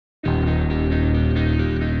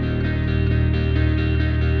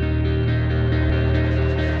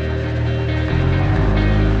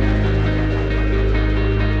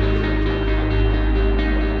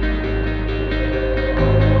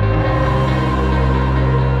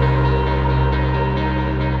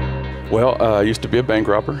Well, I used to be a bank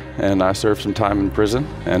robber, and I served some time in prison.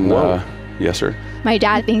 And yes, sir. My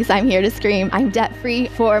dad thinks I'm here to scream. I'm debt-free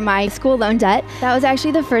for my school loan debt. That was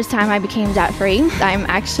actually the first time I became debt-free. I'm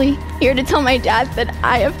actually here to tell my dad that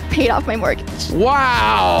I have paid off my mortgage.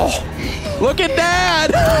 Wow! Look at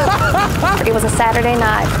Dad! It was a Saturday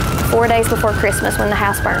night, 4 days before Christmas, when the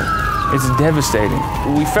house burned. It's devastating.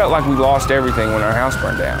 We felt like we lost everything when our house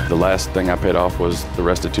burned down. The last thing I paid off was the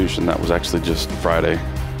restitution. That was actually just Friday,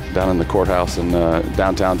 down in the courthouse in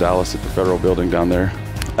downtown Dallas at the federal building down there.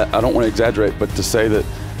 I don't want to exaggerate, but to say that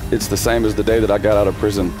it's the same as the day that I got out of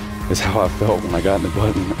prison is how I felt when I got in the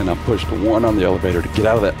button and I pushed one on the elevator to get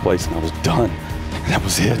out of that place, and I was done. And that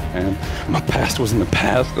was it, man. My past was in the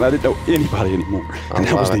past, and I didn't know anybody anymore. And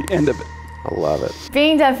that was the end of it. I love it.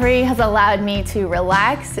 Being debt-free has allowed me to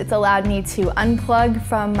relax. It's allowed me to unplug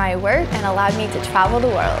from my work and allowed me to travel the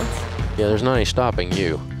world. Yeah, there's not any stopping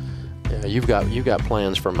you. You've got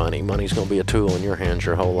plans for money. Money's going to be a tool in your hands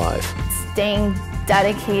your whole life. Staying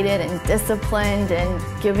dedicated and disciplined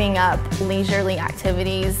and giving up leisurely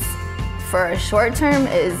activities for a short term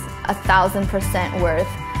is 1,000% worth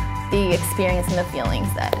the experience and the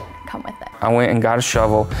feelings that come with it. I went and got a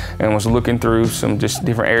shovel and was looking through some just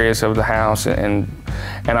different areas of the house, and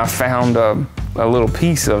I found a little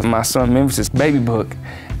piece of my son Memphis's baby book,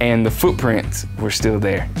 and the footprints were still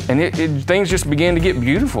there. And things just began to get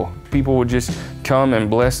beautiful. People would just come and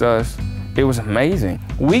bless us. It was amazing.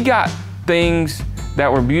 We got things that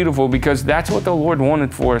were beautiful because that's what the Lord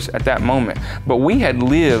wanted for us at that moment. But we had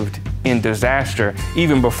lived in disaster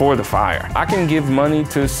even before the fire. I can give money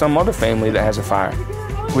to some other family that has a fire.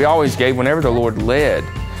 We always gave whenever the Lord led.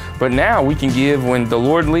 But now we can give when the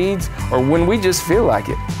Lord leads or when we just feel like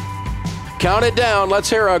it. Count it down. Let's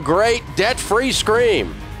hear a great debt-free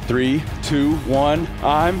scream. 3, 2, 1,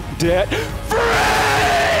 I'm debt